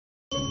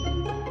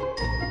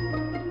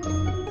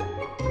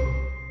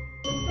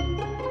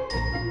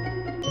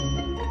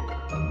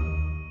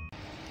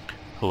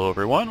Hello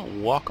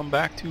everyone, welcome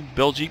back to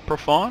Belgique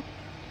Profonde.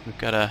 We've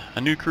got a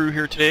new crew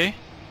here today.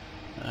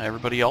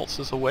 Everybody else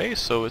is away,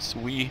 so it's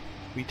we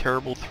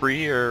terrible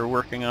three are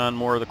working on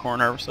more of the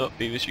corn harvest. Oh,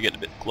 Beavis, you're getting a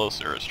bit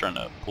closer. It's trying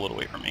to pull it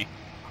away from me.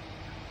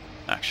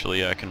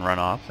 Actually, I can run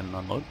off and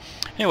unload.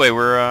 Anyway,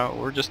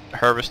 we're just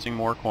harvesting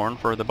more corn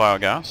for the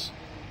biogas.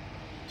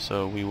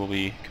 So we will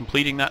be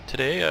completing that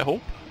today, I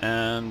hope,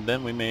 and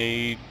then we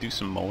may do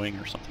some mowing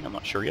or something. I'm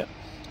not sure yet.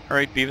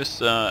 Alright,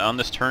 Beavis, on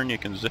this turn you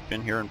can zip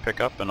in here and pick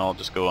up, and I'll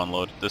just go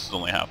unload. This is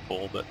only half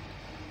full, but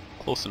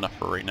close enough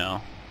for right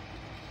now.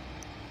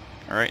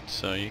 Alright,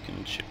 so you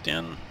can shift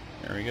in.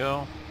 There we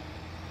go.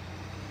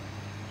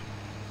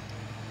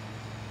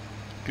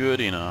 Good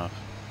enough.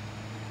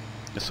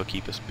 This will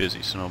keep us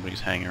busy so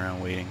nobody's hanging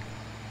around waiting.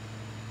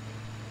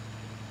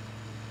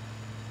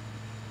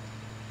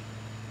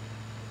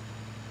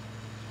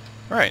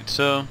 Alright,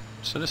 so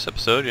this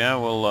episode, yeah,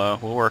 we'll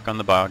work on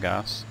the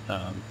biogas.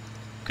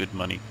 Good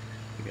money.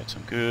 We got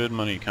some good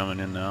money coming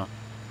in now.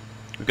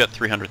 We've got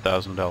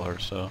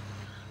 $300,000, so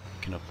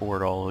we can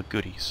afford all the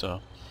goodies.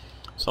 So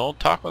I'll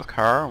talk with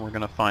Car, and we're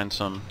gonna find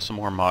some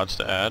more mods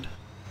to add.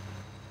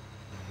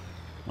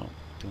 Oh,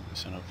 doing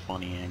this in a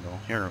funny angle.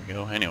 Here we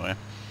go. Anyway,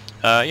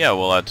 yeah,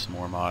 we'll add some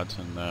more mods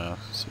and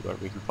see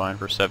what we can find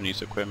for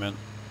 70s equipment,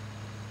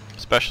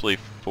 especially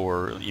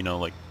for, you know,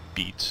 like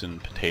beets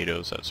and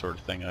potatoes, that sort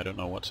of thing. I don't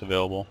know what's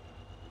available.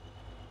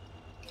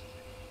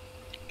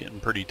 Getting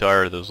pretty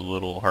tired of those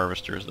little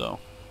harvesters though.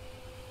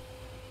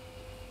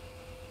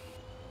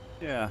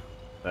 Yeah,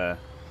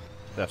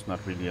 there's not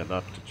really a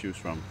lot to choose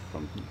from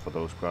for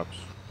those crops.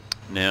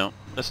 No,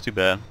 that's too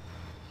bad.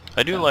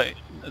 I do like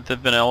the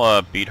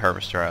vanilla beet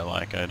harvester. I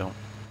like. I don't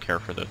care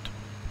for the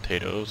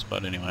potatoes,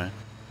 but anyway.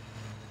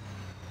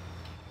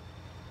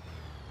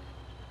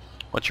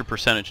 What's your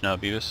percentage now,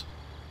 Beavis?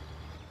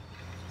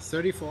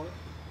 34.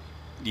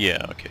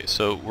 Yeah, okay,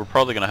 so we're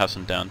probably going to have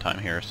some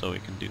downtime here so we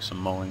can do some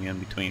mowing in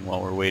between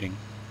while we're waiting.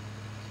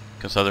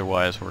 Because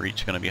otherwise we're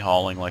each going to be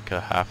hauling like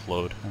a half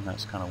load, and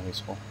that's kind of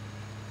wasteful.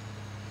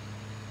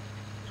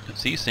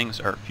 Because these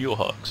things are fuel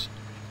hogs.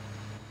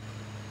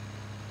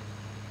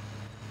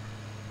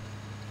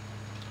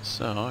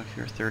 So if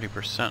you're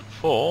 30%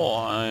 full,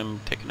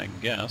 I'm taking a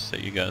guess that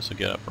you guys will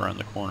get up around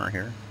the corner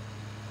here.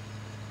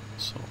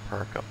 So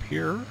park up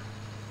here.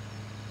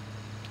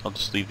 I'll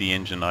just leave the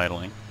engine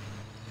idling.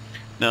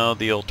 Now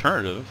the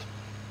alternative,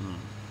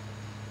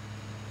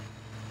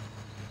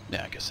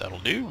 yeah, I guess that'll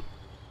do.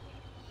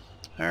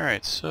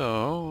 Alright,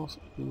 so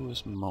who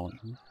is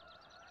mowing?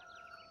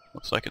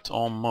 Looks like it's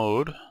all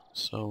mowed,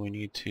 so we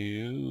need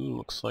to,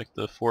 looks like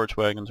the forage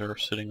wagons are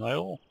sitting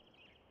idle.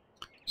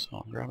 So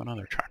I'll grab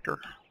another tractor.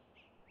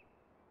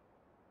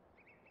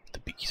 The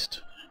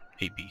beast.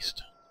 A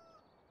beast.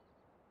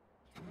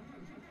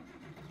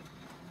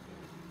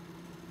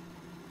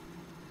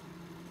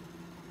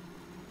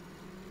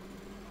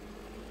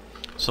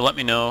 So let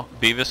me know,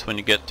 Beavis, when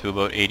you get to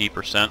about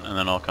 80%, and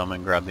then I'll come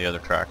and grab the other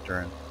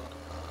tractor,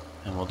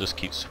 and we'll just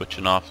keep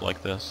switching off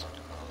like this.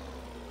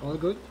 All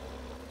good?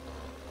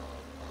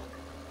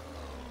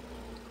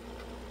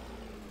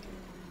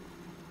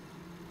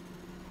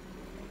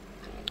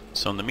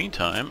 So in the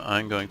meantime,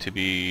 I'm going to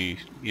be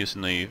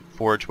using the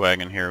forage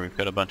wagon here. We've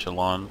got a bunch of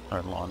a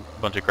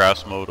bunch of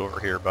grass mowed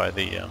over here by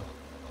the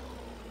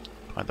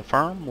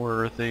farm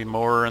where the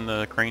mower and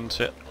the crane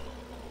sit.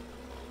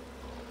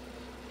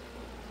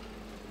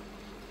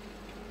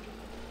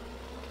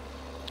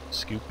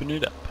 Scooping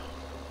it up.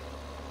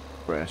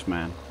 Grass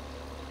man.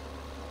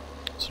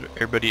 So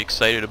everybody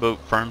excited about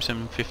Farm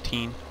Sim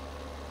 15?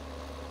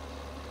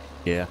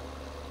 Yeah.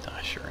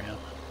 I sure am.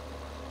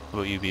 How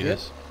about you,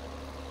 Beavis?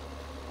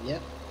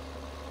 Yep.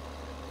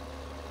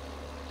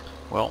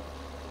 Well,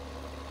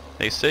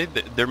 they say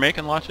that they're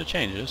making lots of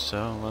changes,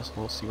 so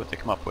we'll see what they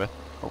come up with.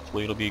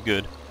 Hopefully it'll be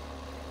good.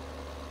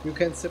 You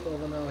can sip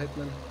over now,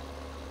 Hitman.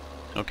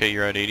 Okay,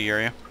 you're at 80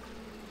 area?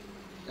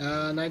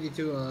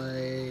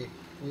 92,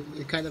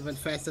 it kind of went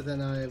faster than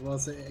I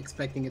was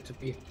expecting it to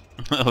be.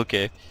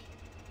 Okay.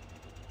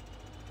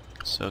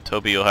 So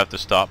Toby, you'll have to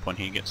stop when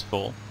he gets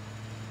full.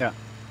 Yeah.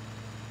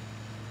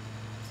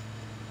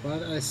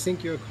 But I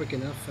think you're quick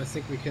enough. I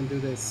think we can do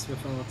this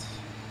without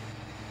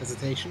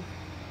hesitation.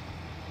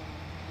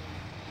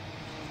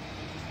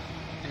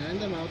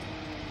 And I'm out.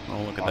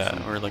 Oh, look at Awesome.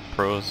 that. We're like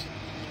pros.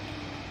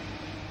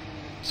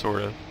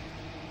 Sort of.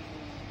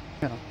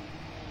 Yeah.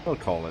 We'll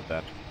call it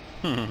that.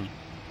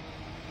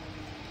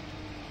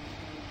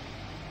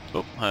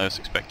 Oh, I was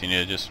expecting you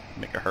to just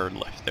make a hard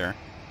left there.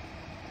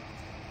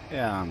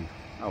 Yeah,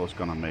 I was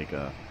gonna make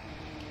a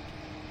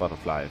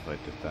butterfly if I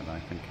did that, I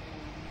think.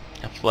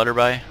 A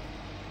flutterby?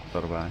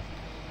 Butterfly.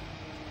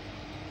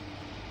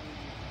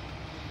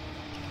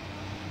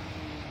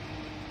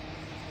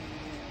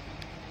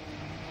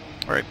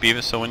 Alright,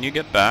 Beavis, so when you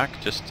get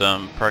back, just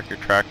park your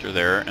tractor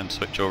there and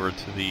switch over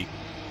to the...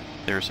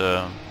 There's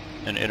an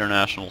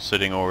international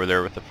sitting over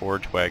there with the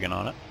forage wagon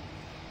on it.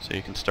 So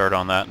you can start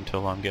on that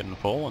until I'm getting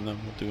full, and then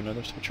we'll do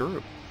another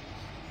switcheroo.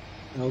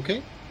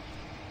 Okay.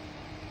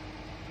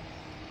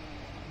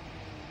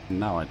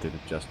 Now I did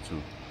it just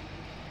to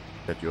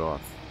Set you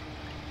off.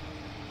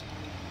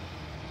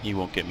 You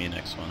won't get me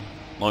next one,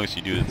 as long as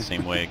you do it the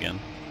same way again.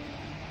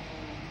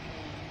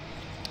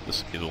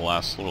 This will be the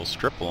last little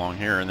strip along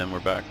here, and then we're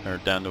back or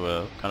down to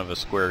a kind of a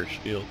squarish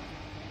field.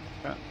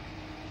 Yeah.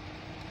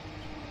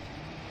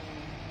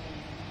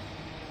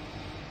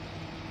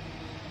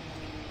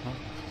 Oh,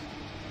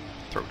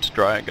 throat's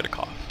dry. I got a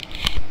cough.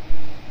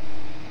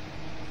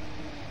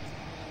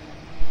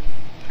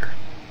 There.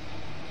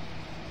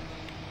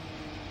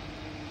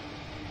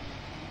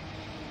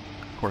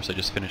 Of course, I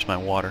just finished my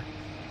water.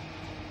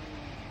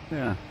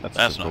 Yeah, That's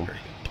so not cool. very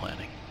good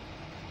planning.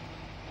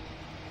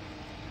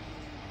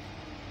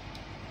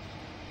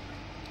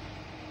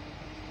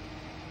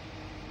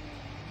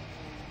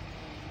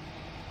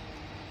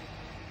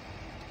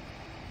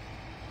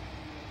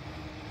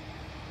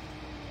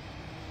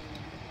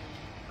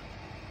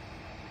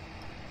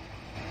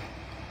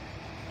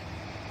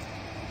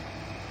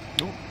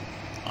 Oh,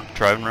 I'm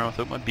driving around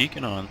without my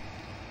beacon on.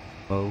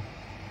 Oh,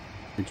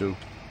 me too.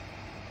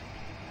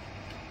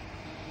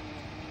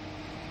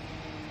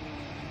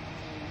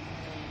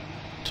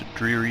 It's a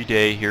dreary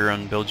day here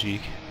on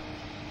Belgique.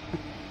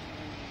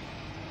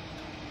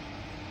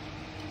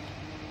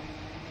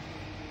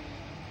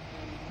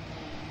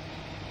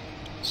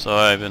 So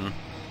I've been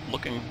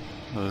looking,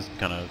 let's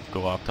kind of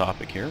go off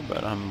topic here,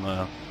 but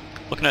I'm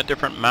looking at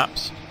different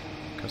maps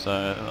because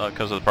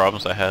of the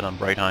problems I had on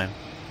Brightheim,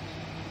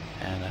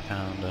 and I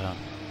found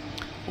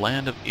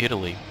Land of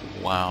Italy.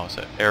 Wow, it's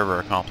an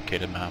ever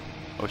complicated map.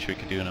 I wish we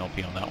could do an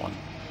LP on that one,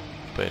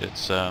 but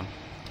it's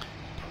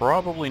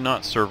probably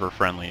not server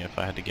friendly if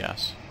I had to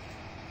guess.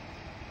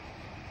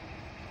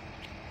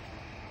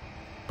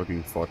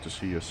 Looking forward to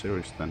see your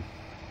series then.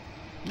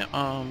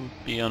 Yeah,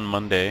 be on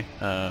Monday.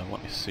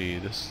 Let me see.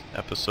 This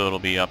episode will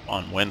be up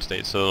on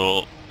Wednesday,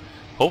 so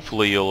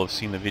hopefully you'll have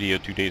seen the video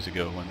 2 days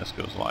ago when this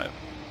goes live.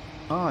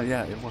 Oh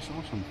yeah, it was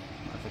awesome.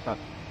 I forgot.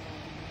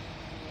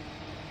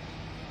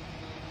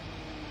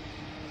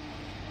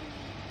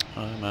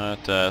 I'm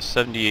at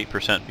 78%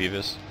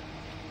 Beavis.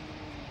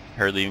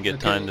 Hardly even get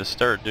Okay. time to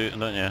start,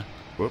 don't you?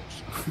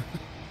 Whoops.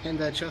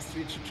 And I just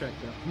reached the track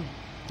now.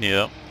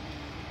 Yep.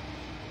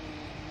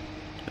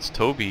 It's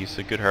Toby. He's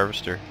a good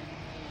harvester.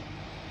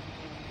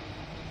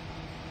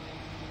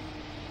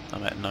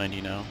 I'm at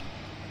 90 now.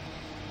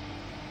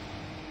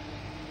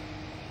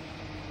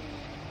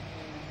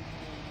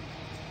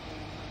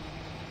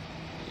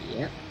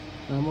 Yeah,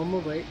 I'm on my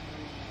way.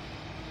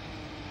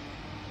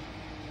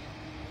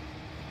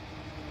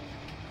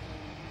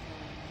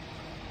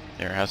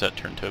 There, how's that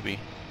turn, Toby?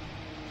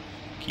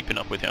 Keeping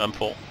up with you. I'm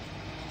full.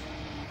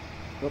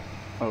 Oh,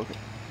 okay.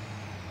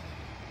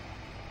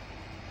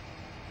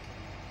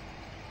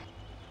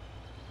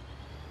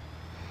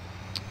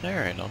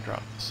 Alright, I'll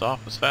drop this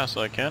off as fast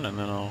as I can, and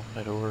then I'll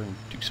head over and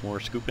do some more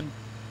scooping.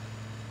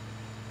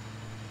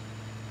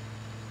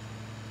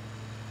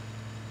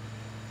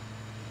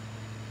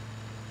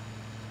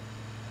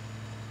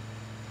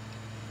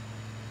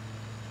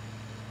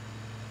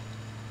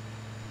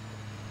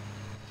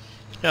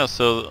 Yeah,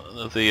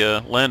 so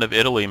the Land of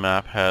Italy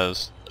map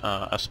has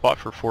a spot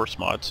for force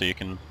mod, so you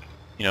can,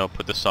 you know,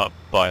 put this up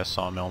by a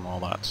sawmill and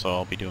all that. So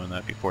I'll be doing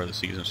that before the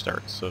season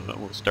starts. So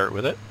we'll start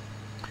with it.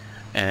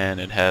 And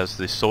it has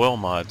the soil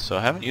mod, so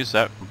I haven't used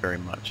that very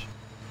much.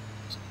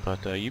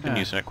 But you've been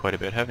using it quite a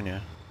bit, haven't you?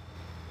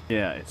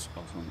 Yeah, it's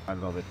awesome. I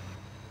love it.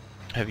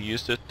 Have you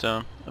used it,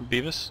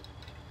 Beavis?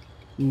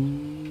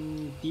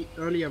 The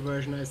earlier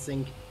version, I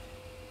think,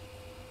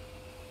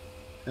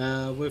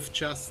 with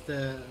just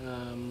the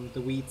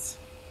weeds.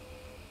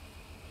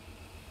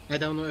 I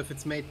don't know if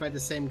it's made by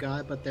the same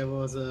guy, but there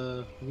was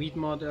a weed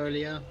mod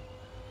earlier.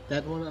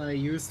 That one I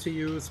used to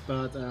use,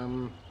 but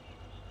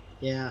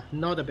yeah,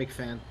 not a big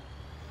fan.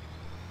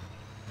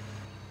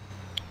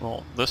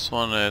 Well, this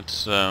one,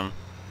 it's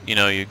you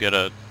know, you get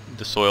the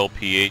soil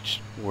pH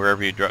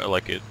wherever you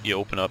like it. You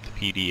open up the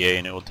PDA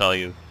and it will tell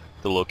you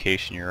the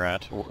location you're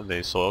at,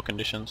 the soil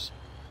conditions.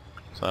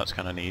 So that's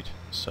kind of neat.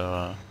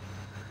 So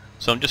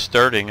so I'm just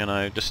starting, and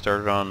I just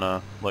started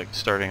on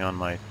starting on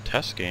my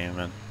test game,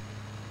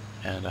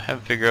 and I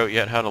haven't figured out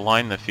yet how to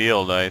line the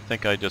field. I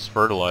think I just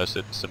fertilized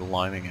it instead of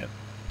liming it,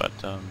 but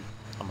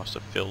I must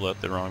have filled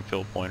at the wrong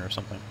fill point or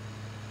something.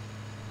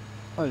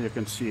 Well, you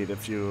can see it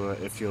if you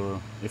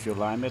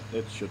lime it.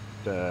 It should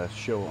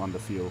show on the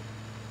field,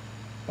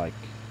 like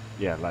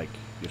like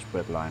you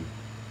spread lime.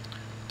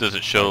 Does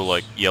it show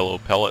like yellow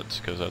pellets?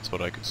 Because that's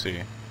what I could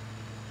see.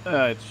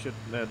 It should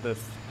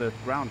the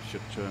ground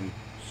should turn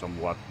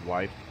somewhat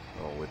white,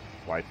 or with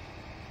white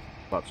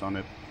spots on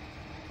it.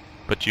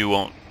 But you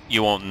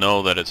won't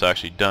know that it's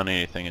actually done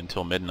anything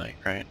until midnight,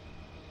 right?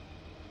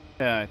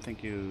 Yeah, I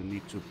think you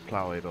need to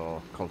plow it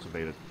or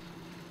cultivate it.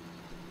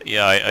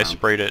 Yeah, I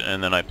sprayed it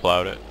and then I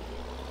plowed it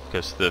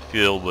because the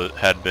field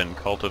had been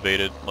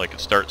cultivated, like it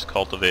starts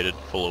cultivated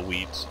full of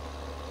weeds.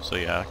 So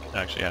yeah, I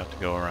actually have to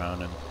go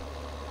around and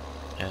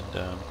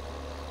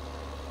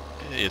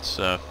it's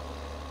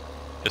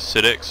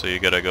acidic, so you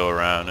gotta go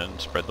around and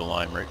spread the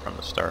lime right from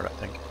the start, I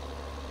think.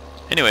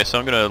 Anyway, so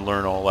I'm gonna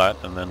learn all that,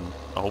 and then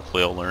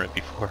hopefully I'll learn it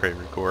before I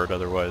record.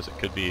 Otherwise, it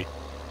could be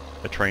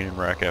a train and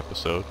wreck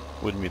episode.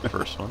 Wouldn't be the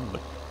first one,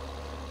 but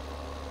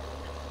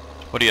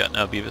what do you got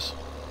now, Beavis?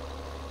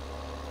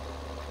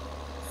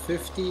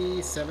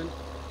 57.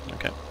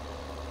 Okay.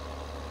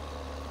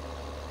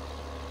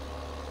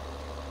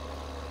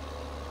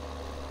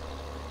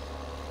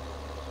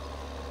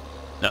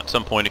 Now, at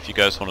some point, if you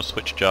guys want to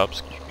switch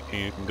jobs,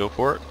 you can go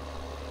for it.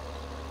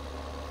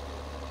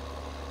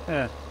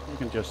 Yeah, you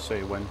can just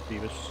say when,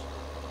 Beavis.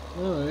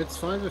 Oh, it's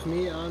fine with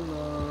me. I'm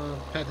a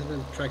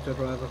patented tractor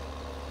driver.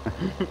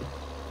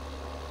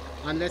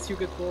 Unless you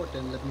get bored,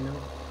 then let me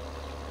know.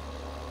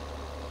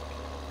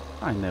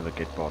 I never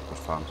get bored with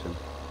farming.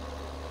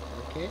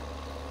 Okay.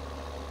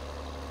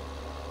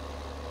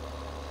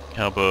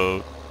 How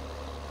about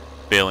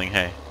baling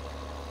hay?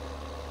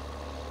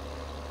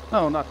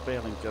 No, not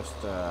baling, just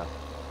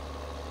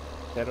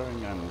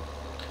tethering and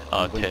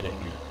Tedding.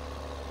 windrowing.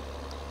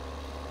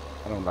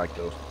 I don't like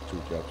those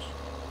two jobs.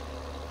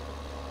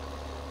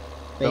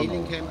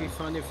 Baling can be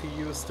fun if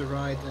you use the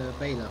right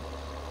baler.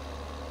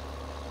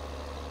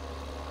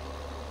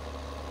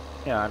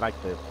 Yeah, I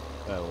like the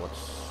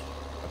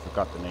I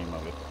forgot the name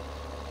of it.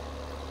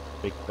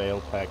 Big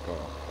bale pack or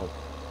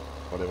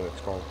whatever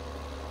it's called.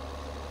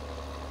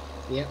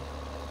 Yeah.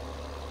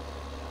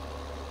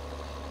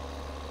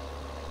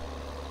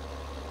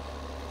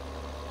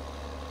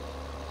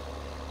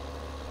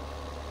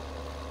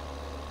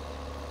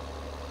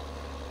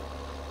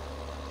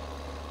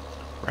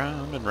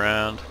 Round and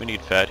round. We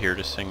need Fat here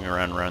to sing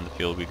around the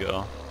field we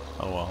go.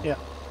 Oh well. Yeah.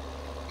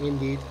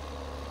 Indeed.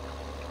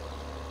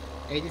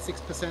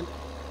 86%.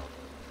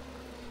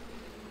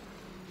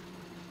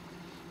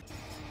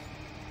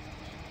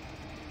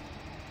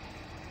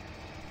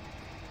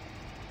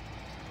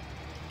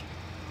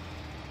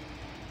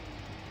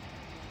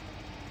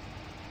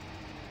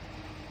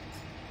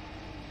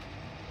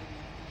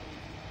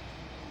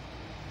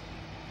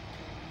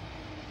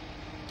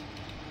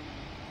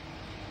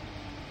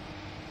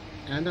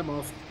 And I'm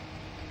off.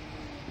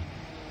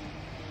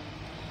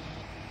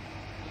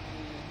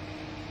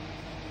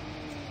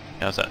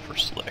 How's that for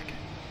slick?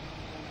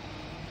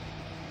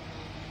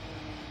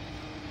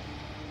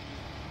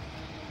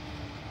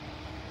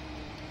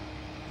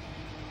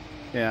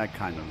 Yeah, I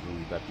kind of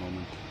ruined that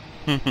moment.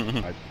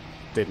 I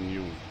didn't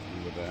you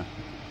were there.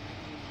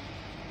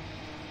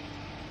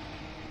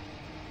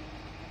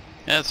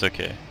 Yeah, it's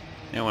okay.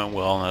 It went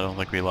well, and I don't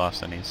think we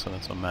lost any, so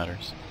that's what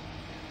matters.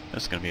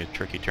 This is gonna be a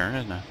tricky turn,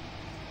 isn't it?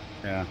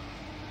 Yeah.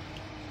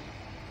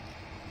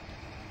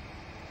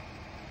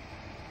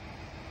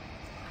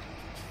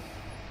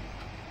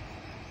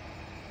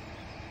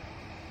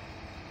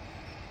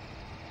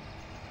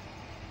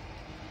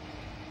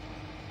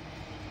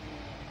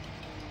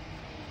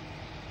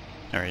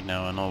 Alright,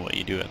 now I know what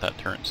you do at that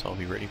turn, so I'll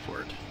be ready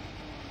for it.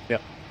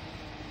 Yep.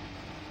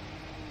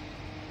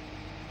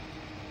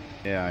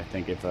 Yeah, I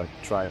think if I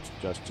try it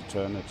just to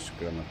turn, it's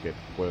gonna get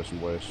worse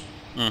and worse.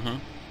 Mm-hmm.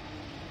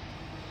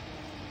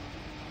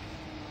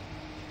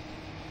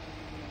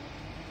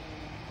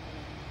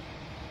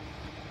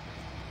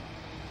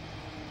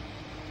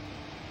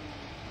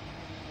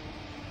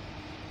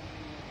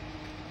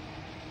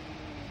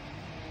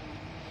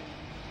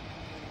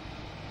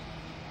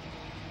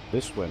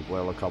 This went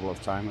well a couple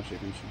of times, as you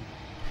can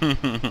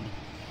see.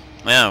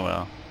 Yeah,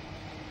 well.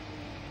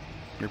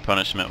 Your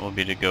punishment will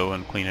be to go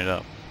and clean it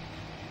up.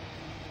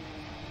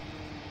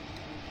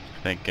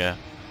 I think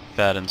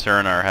Phaddman and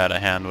Serenaar had a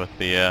hand with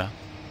the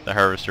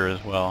harvester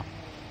as well.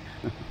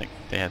 I think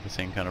they had the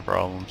same kind of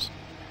problems.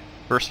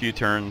 First few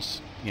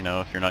turns, you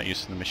know, if you're not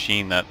used to the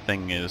machine, that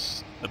thing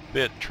is a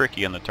bit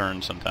tricky on the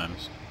turn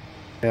sometimes.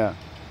 Yeah.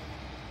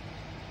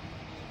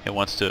 It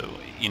wants to,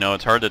 you know,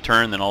 it's hard to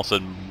turn, then all of a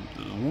sudden,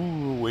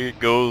 woo, away it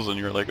goes, and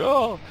you're like,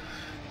 oh,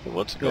 it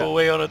wants to go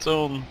away on its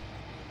own.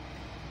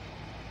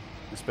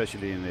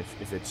 Especially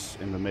if it's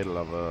in the middle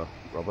of a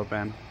rubber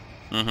band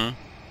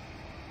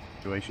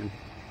situation.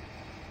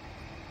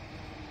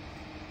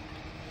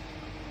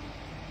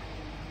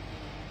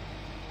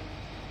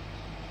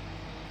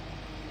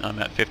 I'm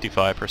at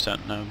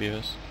 55% now,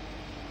 Beavis.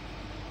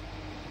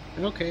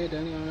 Okay,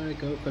 then I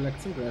go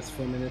collect some grass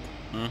for a minute.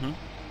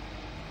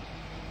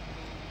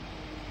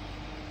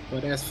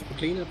 But as for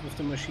cleanup with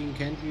the machine,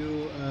 can't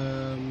you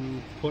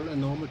pull a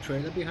normal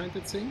trailer behind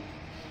that thing?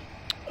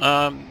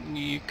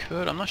 You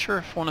could. I'm not sure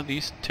if one of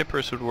these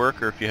tippers would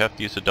work or if you have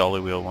to use a dolly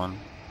wheel one.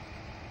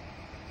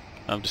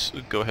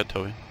 Just go ahead,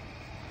 Toby.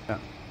 Yeah.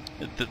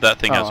 That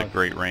thing has a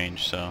great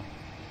range, so.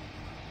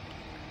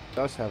 It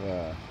does have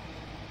a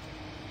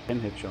pin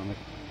hitch on it.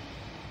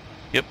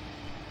 Yep.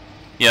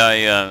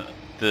 Yeah,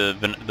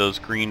 those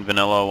green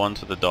vanilla ones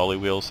with the dolly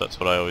wheels, that's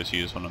what I always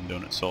use when I'm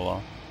doing it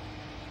solo.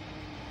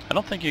 I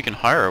don't think you can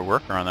hire a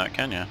worker on that,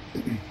 can you?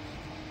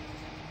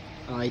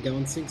 I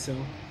don't think so.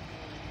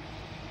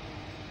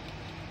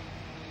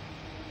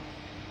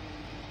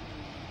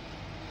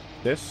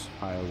 This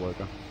hire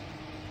worker.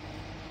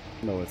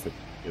 No, if it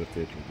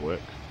will work.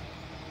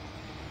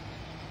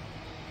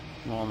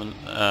 Well,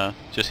 then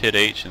just hit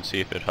H and see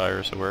if it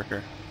hires a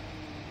worker.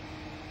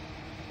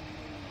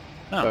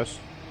 Oh. Does.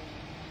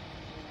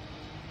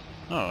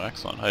 Oh,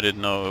 excellent. I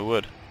didn't know it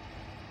would.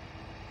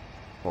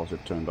 Of course,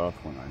 it turned off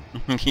when I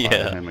fired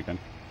Yeah. him again.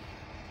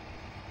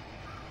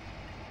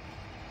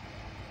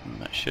 And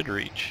that should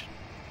reach.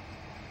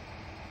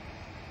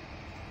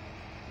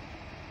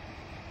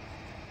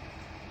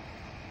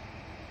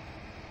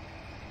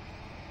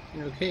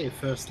 Okay,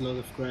 first load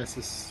of grass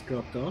is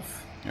dropped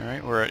off.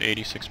 Alright, we're at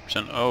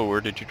 86%. Oh,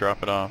 where did you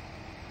drop it off?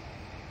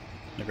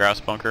 The grass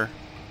bunker?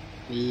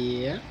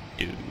 Yeah.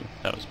 Dude,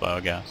 that was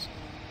biogas.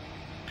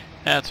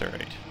 That's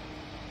alright.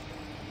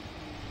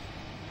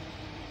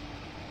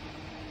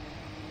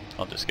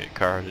 I'll just get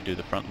Kara to do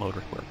the front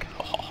loader work.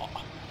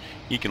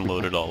 He can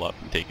load it all up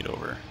and take it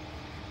over.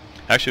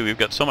 Actually, we've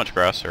got so much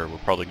grass here, we're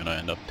probably going to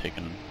end up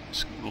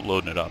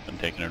loading it up and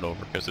taking it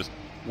over, because it's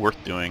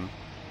worth doing.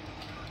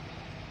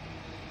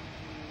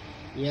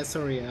 Yeah,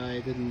 sorry, I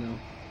didn't know.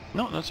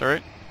 No, that's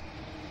alright.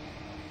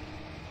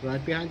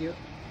 Right behind you.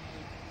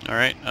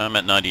 Alright, I'm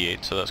at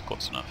 98, so that's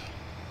close enough.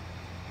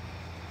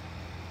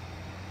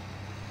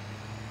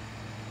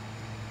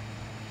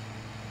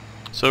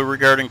 So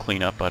regarding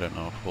cleanup, I don't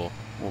know if we'll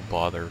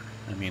bother.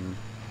 I mean,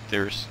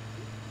 there's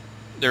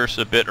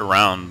a bit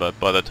around, but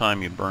by the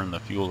time you burn the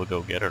fuel to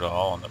go get it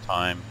all, and the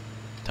time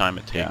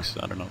it takes,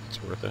 I don't know if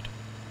it's worth it.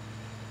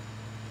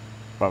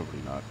 Probably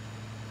not.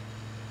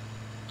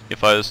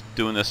 If I was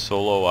doing this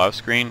solo off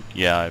screen,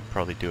 yeah, I'd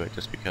probably do it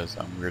just because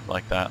I'm weird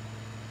like that.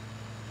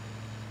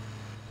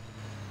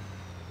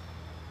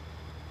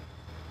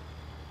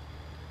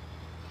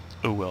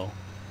 Oh well.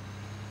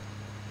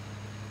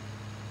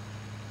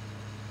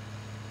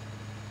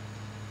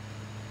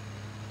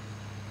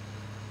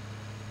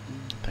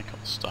 I think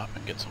I'll stop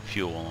and get some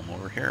fuel while I'm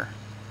over here.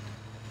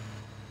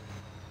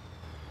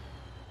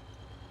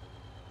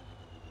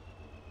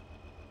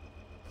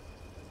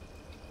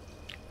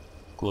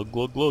 Glug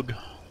glug glug.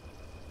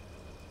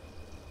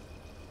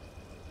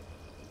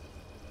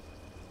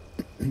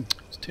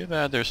 It's too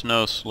bad there's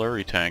no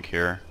slurry tank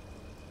here.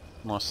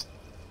 Unless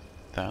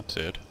that's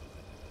it.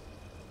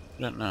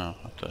 I don't know.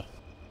 I'll have to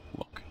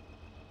look.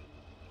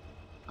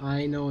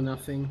 I know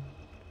nothing.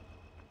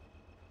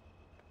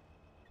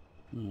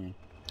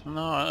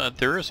 No,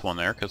 there is one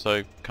there, because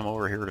I come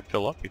over here to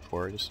fill up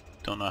before. I just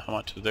don't know how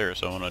much is there,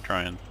 so I want to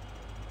try and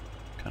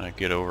kind of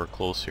get over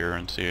close here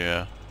and see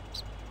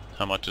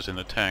how much is in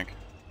the tank.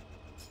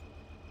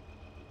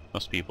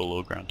 Must be a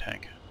below ground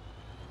tank.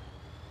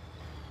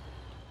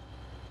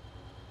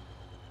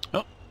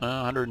 Oh,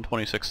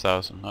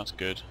 126,000. That's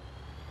good.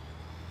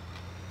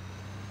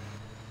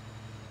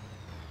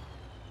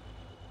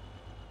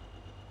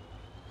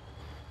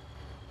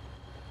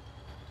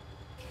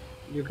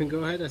 You can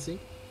go ahead, I see.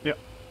 Yep.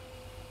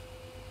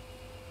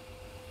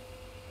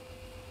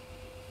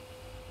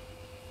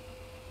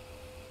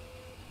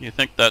 You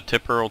think that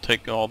tipper will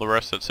take all the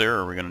rest that's there,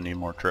 or are we going to need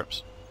more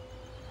trips?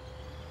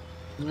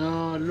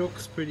 No,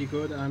 looks pretty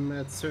good. I'm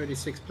at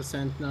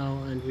 36%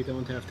 now, and we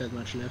don't have that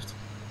much left.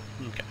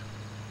 Okay.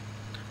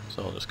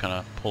 So I'll just kind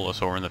of pull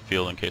us over in the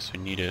field in case we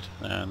need it,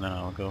 and then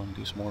I'll go and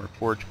do some more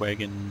forage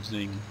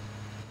wagonsing.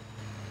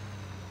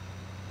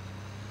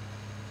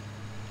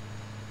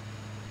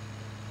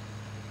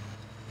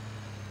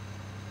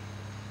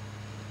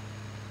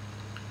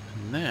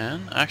 And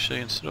then, actually,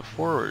 instead of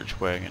forage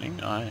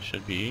wagoning, I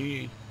should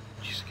be...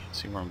 Jeez, I can't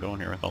see where I'm going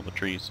here with all the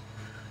trees.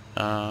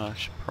 I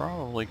should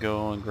probably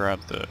go and grab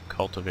the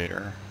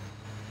cultivator.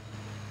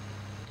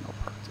 I'll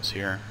park this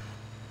here.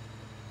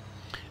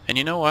 And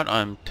you know what?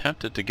 I'm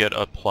tempted to get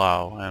a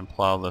plow and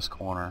plow this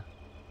corner.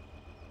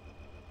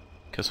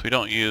 Because we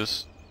don't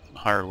use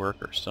hired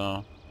workers,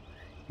 so...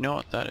 You know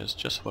what? That is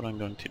just what I'm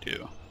going to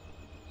do.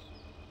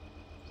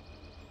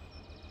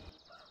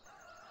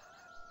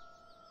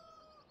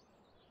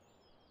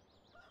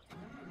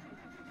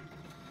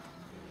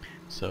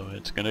 So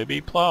it's gonna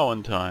be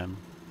plowing time.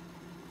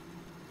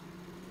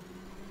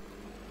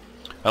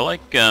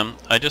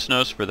 I just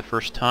noticed for the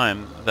first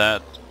time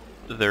that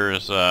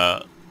there's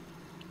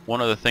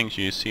one of the things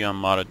you see on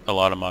a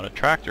lot of modded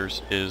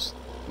tractors is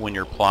when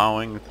you're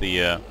plowing,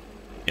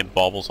 it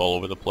bobbles all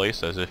over the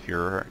place as if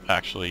you're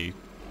actually,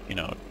 you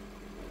know,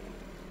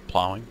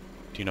 plowing.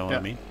 Do you know what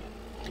I mean?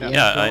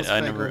 Yeah, I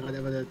never.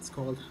 whatever that's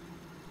called.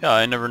 Yeah,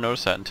 I never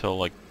noticed that until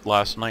like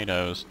last night.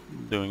 I was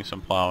doing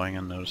some plowing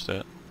and noticed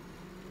it.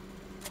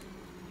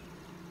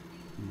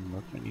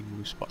 We're gonna need a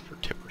new spot for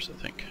tippers,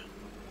 I think.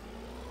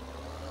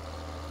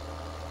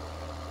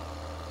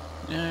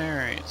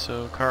 Alright,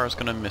 so Kara's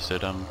gonna miss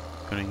it. I'm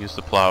gonna use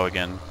the plow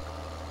again.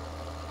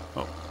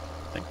 Oh,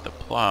 I think the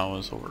plow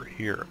is over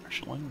here,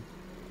 actually.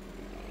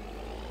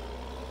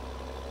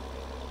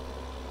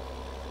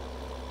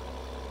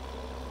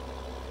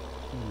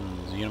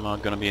 Is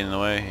Unimog gonna be in the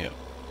way? Yep.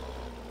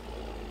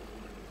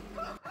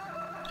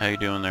 How you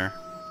doing there?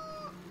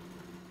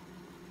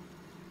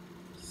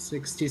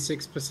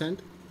 66%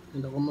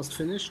 and almost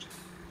finished.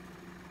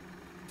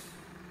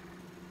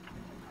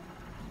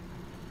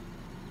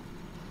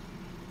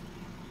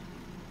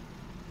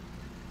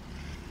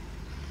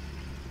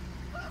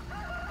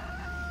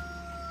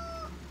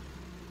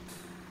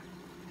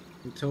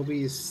 And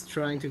Toby is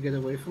trying to get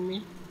away from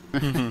me.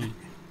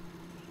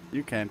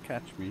 You can't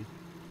catch me.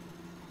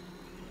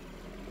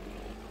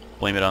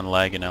 Blame it on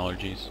lag and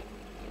allergies.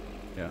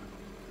 Yeah.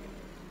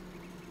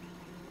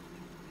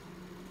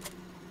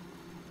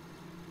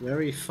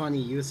 Very funny.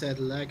 You said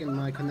lag and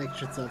my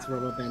connection starts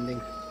rubber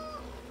banding.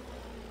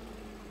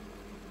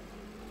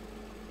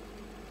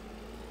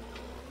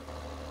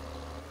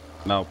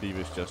 Now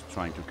Beaver's just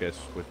trying to guess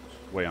which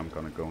way I'm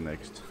gonna go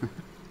next.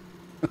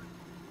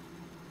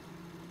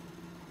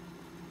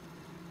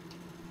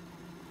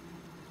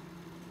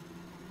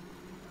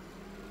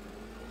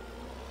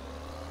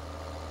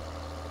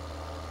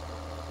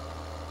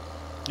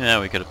 Yeah,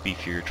 we could have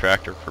beefed your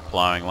tractor for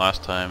plowing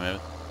last time.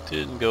 It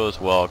didn't go as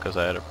well because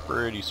I had a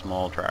pretty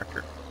small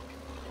tractor.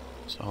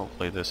 So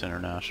hopefully this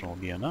international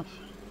will be enough.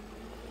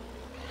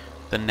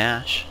 The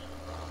Nash.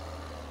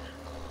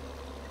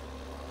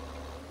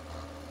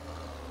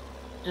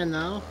 And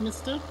now,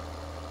 mister?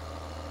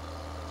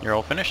 You're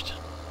all finished?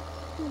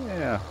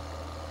 Yeah.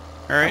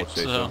 I Alright, would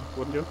say so... so,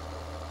 wouldn't you?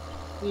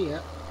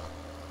 Yeah.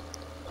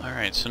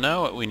 Alright, so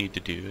now what we need to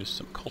do is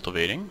some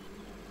cultivating.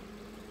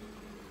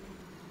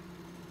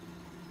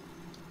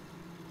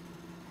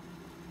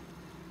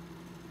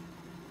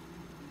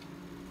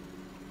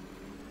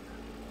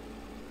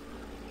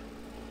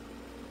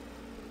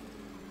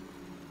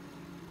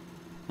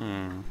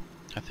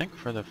 I think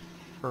for the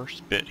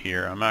first bit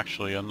here,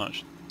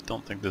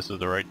 don't think this is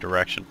the right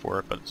direction for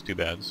it, but it's too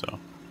bad, so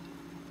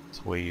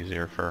it's way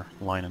easier for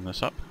lining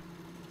this up.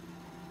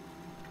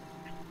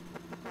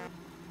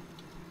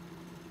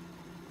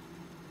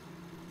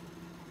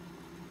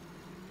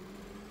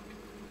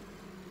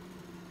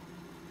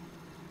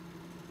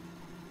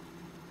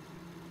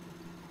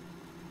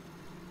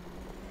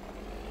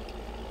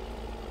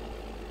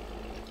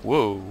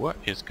 Whoa, what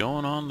is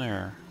going on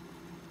there?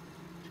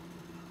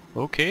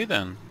 Okay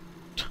then.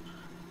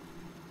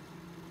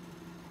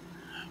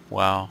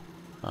 Wow,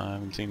 I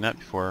haven't seen that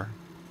before.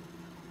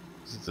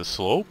 Is it the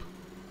slope?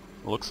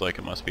 It looks like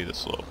it must be the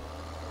slope.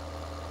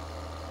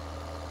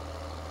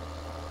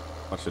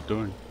 What's it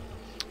doing?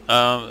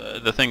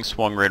 The thing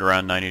swung right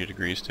around 90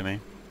 degrees to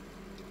me.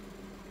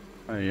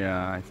 Yeah,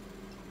 I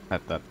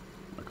had that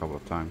a couple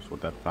of times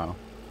with that plow.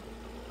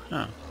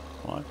 Huh.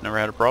 Well, I've never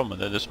had a problem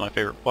with it. This is my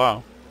favorite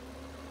plow.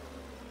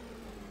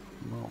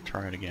 We'll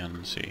try it again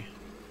and see.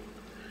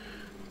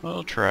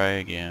 We'll try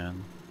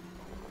again.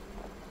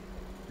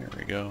 There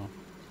we go.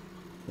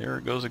 There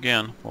it goes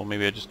again. Well,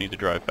 maybe I just need to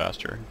drive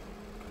faster.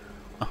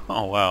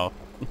 Oh wow,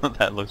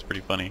 that looks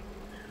pretty funny.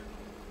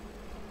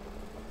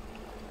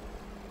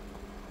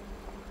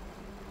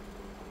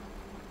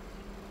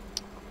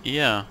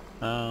 Yeah,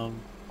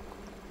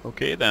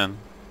 okay then.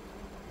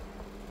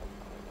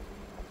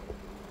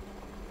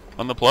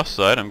 On the plus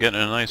side, I'm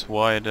getting a nice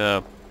wide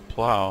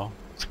plow.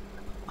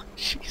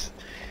 Jeez.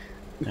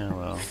 Yeah,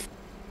 well.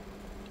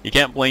 You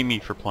can't blame me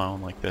for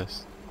plowing like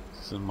this.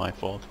 This isn't my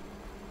fault.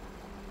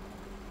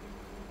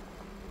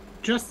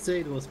 Just say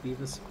it was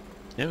Beavis.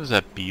 It was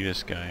that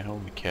Beavis guy.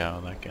 Holy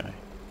cow, that guy.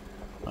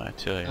 I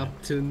tell you.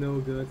 Up to no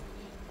good.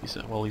 He's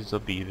a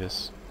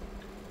Beavis.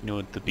 You know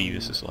what the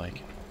Beavis is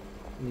like.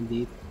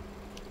 Indeed.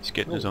 He's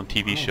getting his own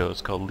TV show.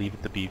 It's called Leave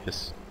It to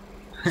Beavis.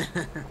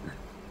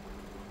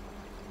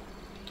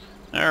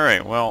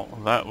 Alright, well,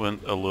 that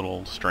went a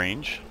little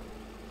strange.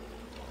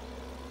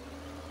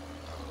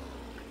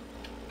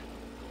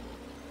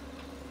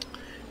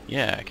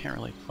 Yeah, I can't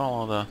really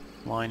follow the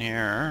line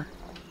here.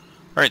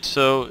 Alright,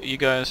 so you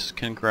guys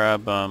can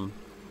grab, I'm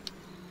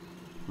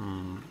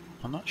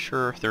not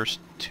sure if there's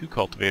 2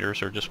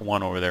 cultivators or just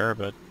one over there,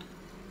 but,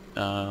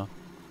 okay,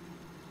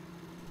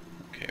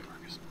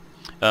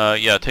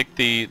 yeah, take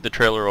the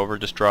trailer over,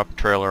 just drop the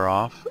trailer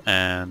off,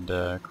 and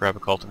grab a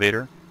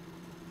cultivator.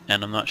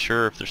 And I'm not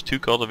sure if there's 2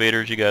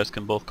 cultivators you guys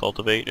can both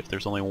cultivate. If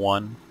there's only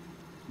one,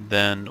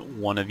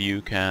 then one of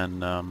you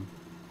can, how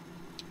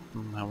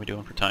are we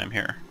doing for time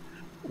here?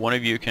 One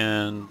of you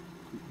can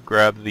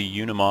grab the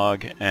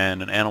Unimog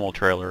and an animal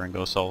trailer and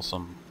go sell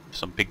some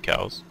pig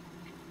cows.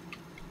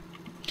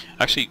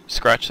 Actually,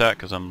 scratch that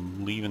because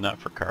I'm leaving that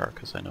for Car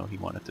because I know he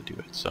wanted to do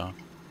it. So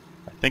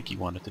I think he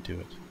wanted to do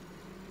it.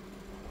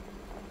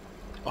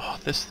 Oh,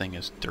 this thing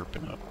is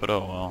derping up, but oh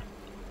well.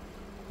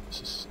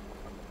 This is.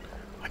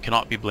 I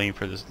cannot be blamed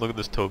for this. Look at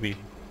this, Toby.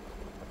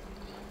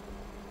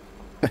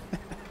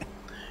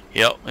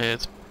 Yep,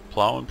 it's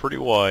plowing pretty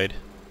wide.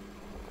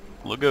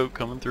 Look out,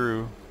 coming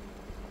through.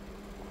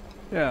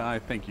 Yeah, I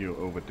think you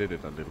overdid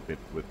it a little bit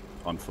with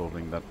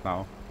unfolding that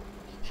plow.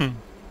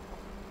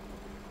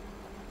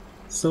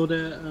 So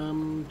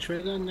the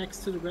trailer next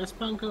to the grass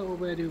bunker, or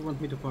where do you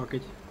want me to park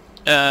it?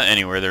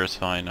 Anywhere there is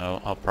fine.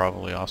 I'll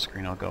probably off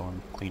screen. I'll go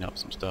and clean up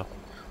some stuff.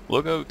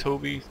 Look out,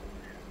 Toby.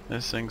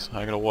 This thing's.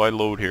 I got a wide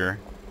load here.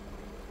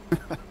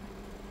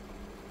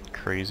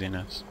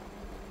 Craziness.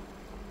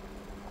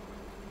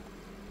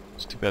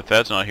 It's too bad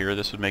Thad's not here.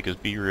 This would make us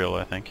be real,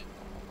 I think.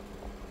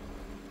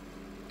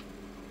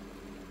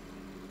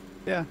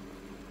 Yeah.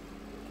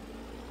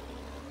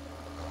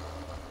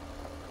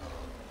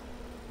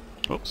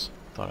 Oops,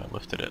 thought I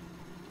lifted it.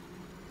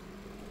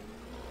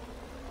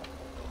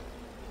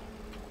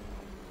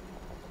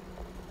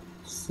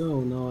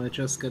 So now I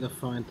just gotta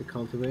find the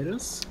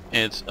cultivators.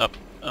 It's up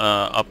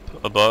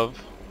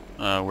above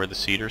where the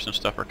cedars and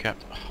stuff are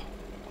kept. Oh,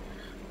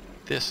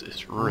 this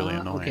is really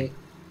annoying. Okay.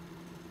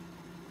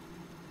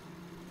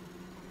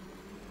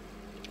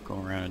 Go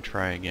around and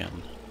try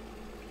again.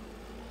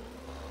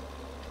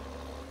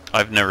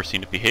 I've never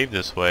seen it behave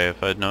this way.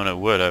 If I'd known it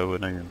would, I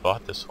wouldn't have even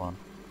bought this one.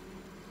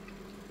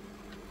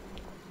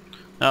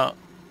 Now,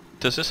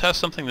 does this have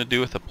something to do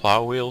with the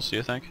plow wheels, do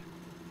you think?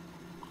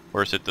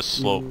 Or is it the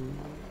slope?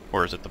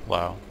 Or is it the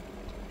plow?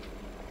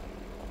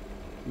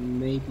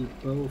 Maybe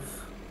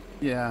both.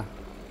 Yeah.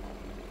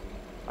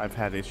 I've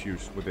had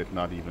issues with it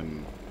not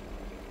even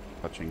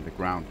touching the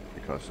ground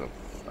because of,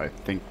 I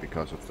think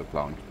because of the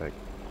plowing spec.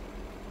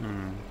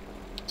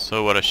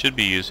 So what I should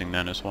be using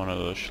then is one of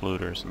those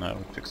Schluters, and that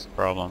would fix the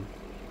problem.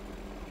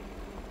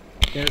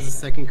 There's a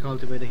second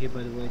cultivator here,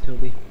 by the way,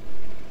 Toby.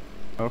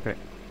 Okay.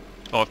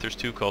 Oh, if there's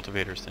two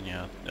cultivators, then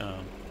yeah.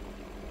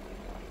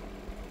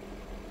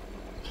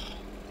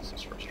 This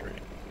is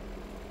frustrating.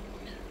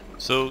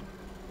 So,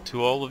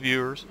 to all the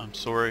viewers, I'm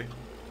sorry.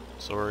 I'm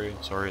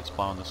sorry it's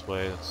plowing this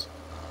way.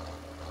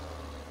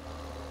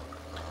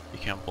 You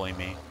can't blame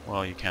me.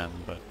 Well, you can,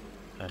 but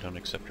I don't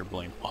accept your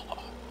blame.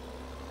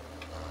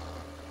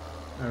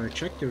 I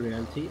reject the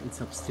reality and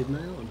substitute my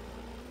own.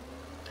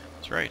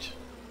 That's right.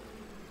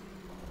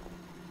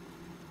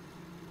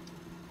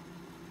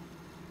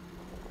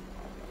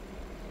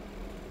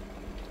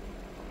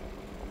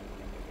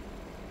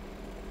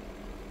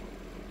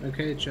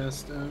 Okay,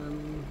 just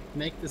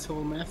make this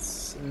whole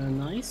mess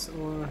nice,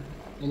 or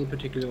any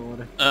particular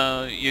order?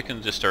 You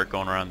can just start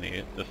going around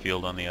the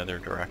field on the other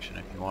direction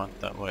if you want.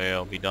 That way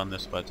I'll be done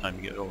this by the time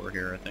you get over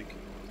here, I think.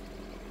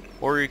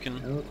 Or you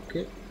can...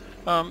 Okay.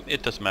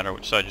 It doesn't matter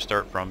which side you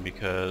start from,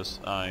 because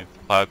I've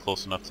plowed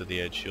close enough to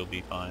the edge, you'll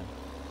be fine.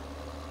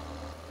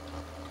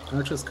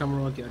 I'll just come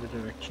around the other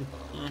direction.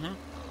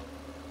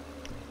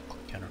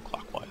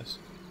 Counterclockwise.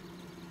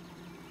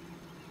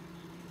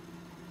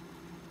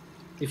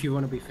 If you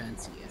want to be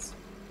fancy, yes.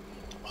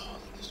 Oh,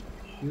 this...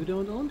 You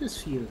don't own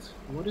this field.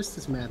 What is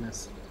this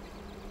madness?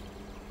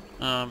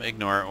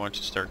 Ignore it. Once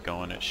you start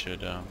going, it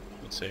should,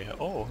 let's say,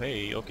 oh,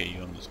 hey, okay,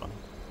 you own this one.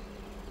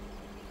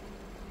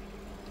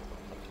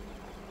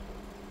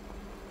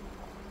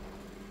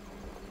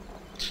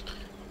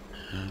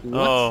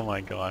 What? Oh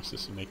my gosh,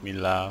 this will make me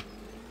laugh.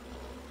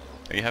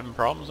 Are you having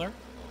problems there?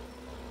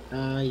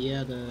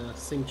 Yeah, the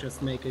thing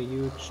just make a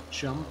huge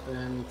jump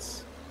and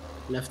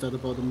left out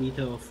about a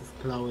meter of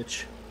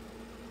plowage.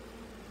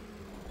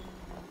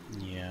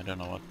 Yeah, I don't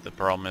know what the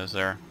problem is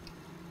there.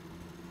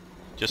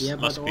 Just Yeah,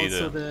 but must be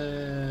also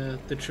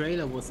the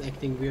trailer was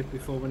acting weird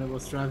before when I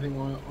was driving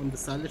on the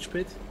silage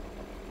pit.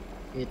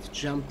 It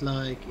jumped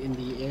like in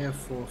the air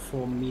for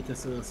 4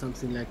 meters or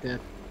something like that.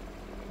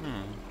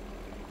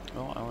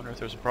 Well, I wonder if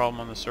there's a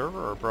problem on the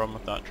server or a problem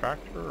with that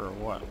tractor or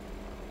what.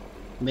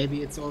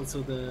 Maybe it's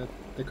also the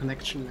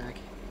connection lag.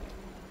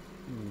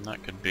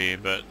 That could be,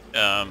 but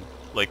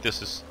like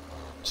this is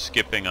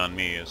skipping on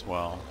me as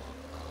well.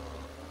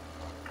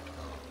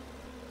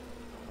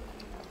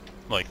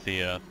 Like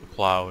the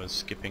plow is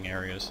skipping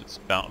areas,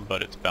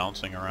 but it's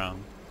bouncing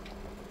around.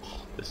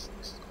 This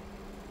is...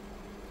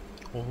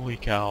 Holy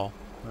cow.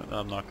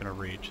 I'm not gonna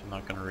rage,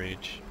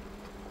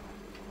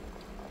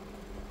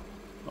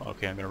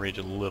 Okay, I'm gonna rage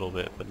a little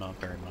bit, but not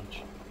very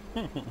much.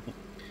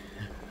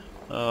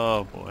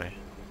 Oh boy.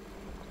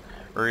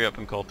 Hurry up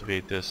and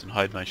cultivate this and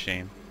hide my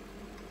shame.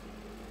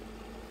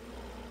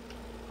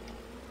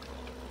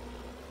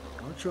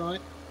 I'll try.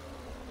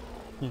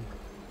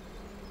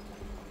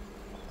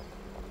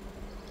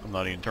 I'm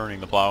not even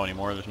turning the plow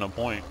anymore, there's no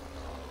point.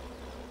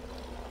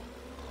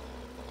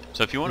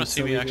 So if you want to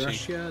see me actually...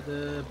 Russia,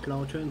 the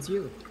plow turns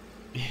you.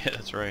 Yeah,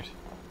 that's right.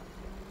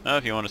 Now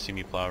if you want to see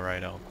me plow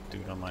right, I'll do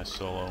it on my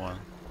solo one.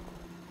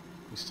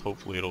 At least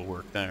hopefully it'll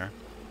work there.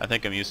 I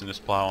think I'm using this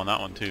plow on that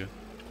one too.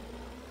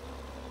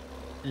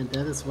 And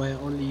that is why I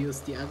only use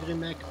the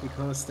Agrimec,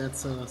 because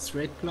that's a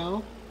straight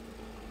plow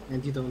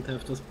and you don't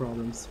have those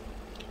problems.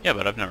 Yeah,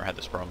 but I've never had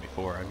this problem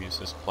before. I've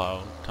used this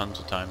plow tons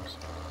of times.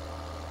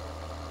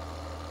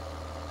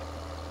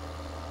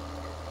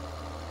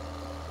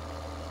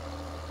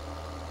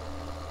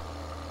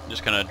 I'm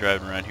just kind of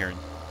driving around here and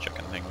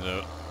checking things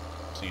out,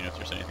 seeing if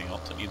there's anything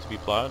else that needs to be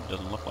plowed.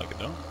 Doesn't look like it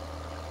though.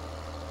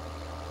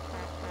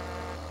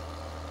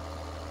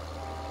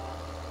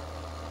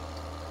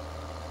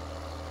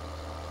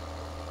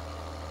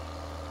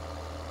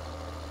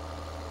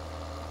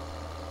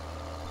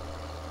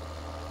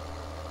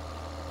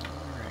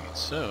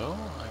 So,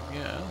 I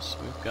guess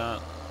we've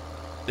got...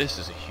 This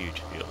is a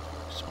huge field.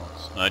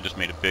 I just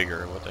made it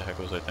bigger. What the heck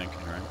was I thinking,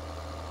 right?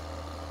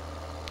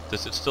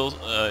 Does it still...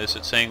 is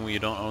it saying you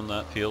don't own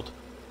that field?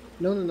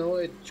 No,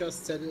 it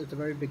just said it at the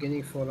very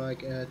beginning for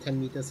like 10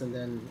 meters and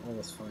then all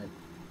was fine.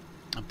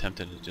 I'm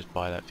tempted to just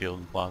buy that field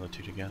and plow the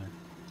two together.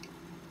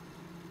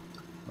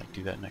 Might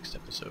do that next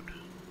episode.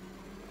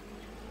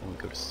 When we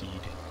go to seed.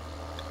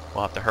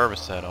 We'll have to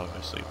harvest that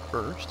obviously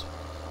first.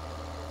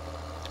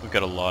 We've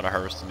got a lot of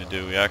harvesting to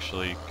do. We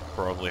actually could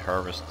probably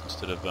harvest,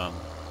 instead of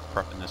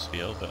prepping this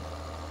field, but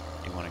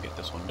you want to get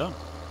this one done.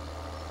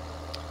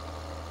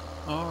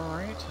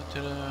 Alright,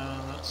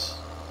 that's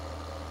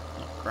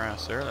not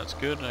grass there, that's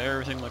good.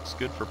 Everything looks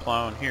good for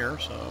plowing here,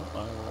 so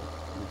I will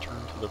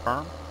return to the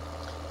farm.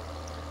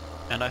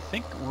 And I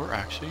think we're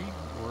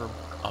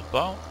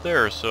about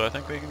there, so I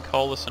think we can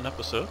call this an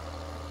episode.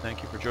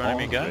 Thank you for joining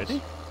me, guys.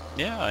 Already?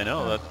 Yeah, I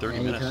know, that 30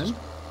 minutes just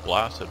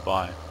blasted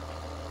by.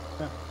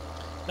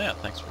 Yeah,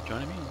 thanks for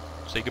joining me.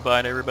 Say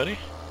goodbye to everybody.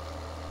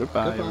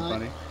 Goodbye,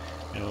 everybody.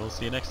 And we'll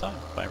see you next time.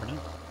 Bye for now.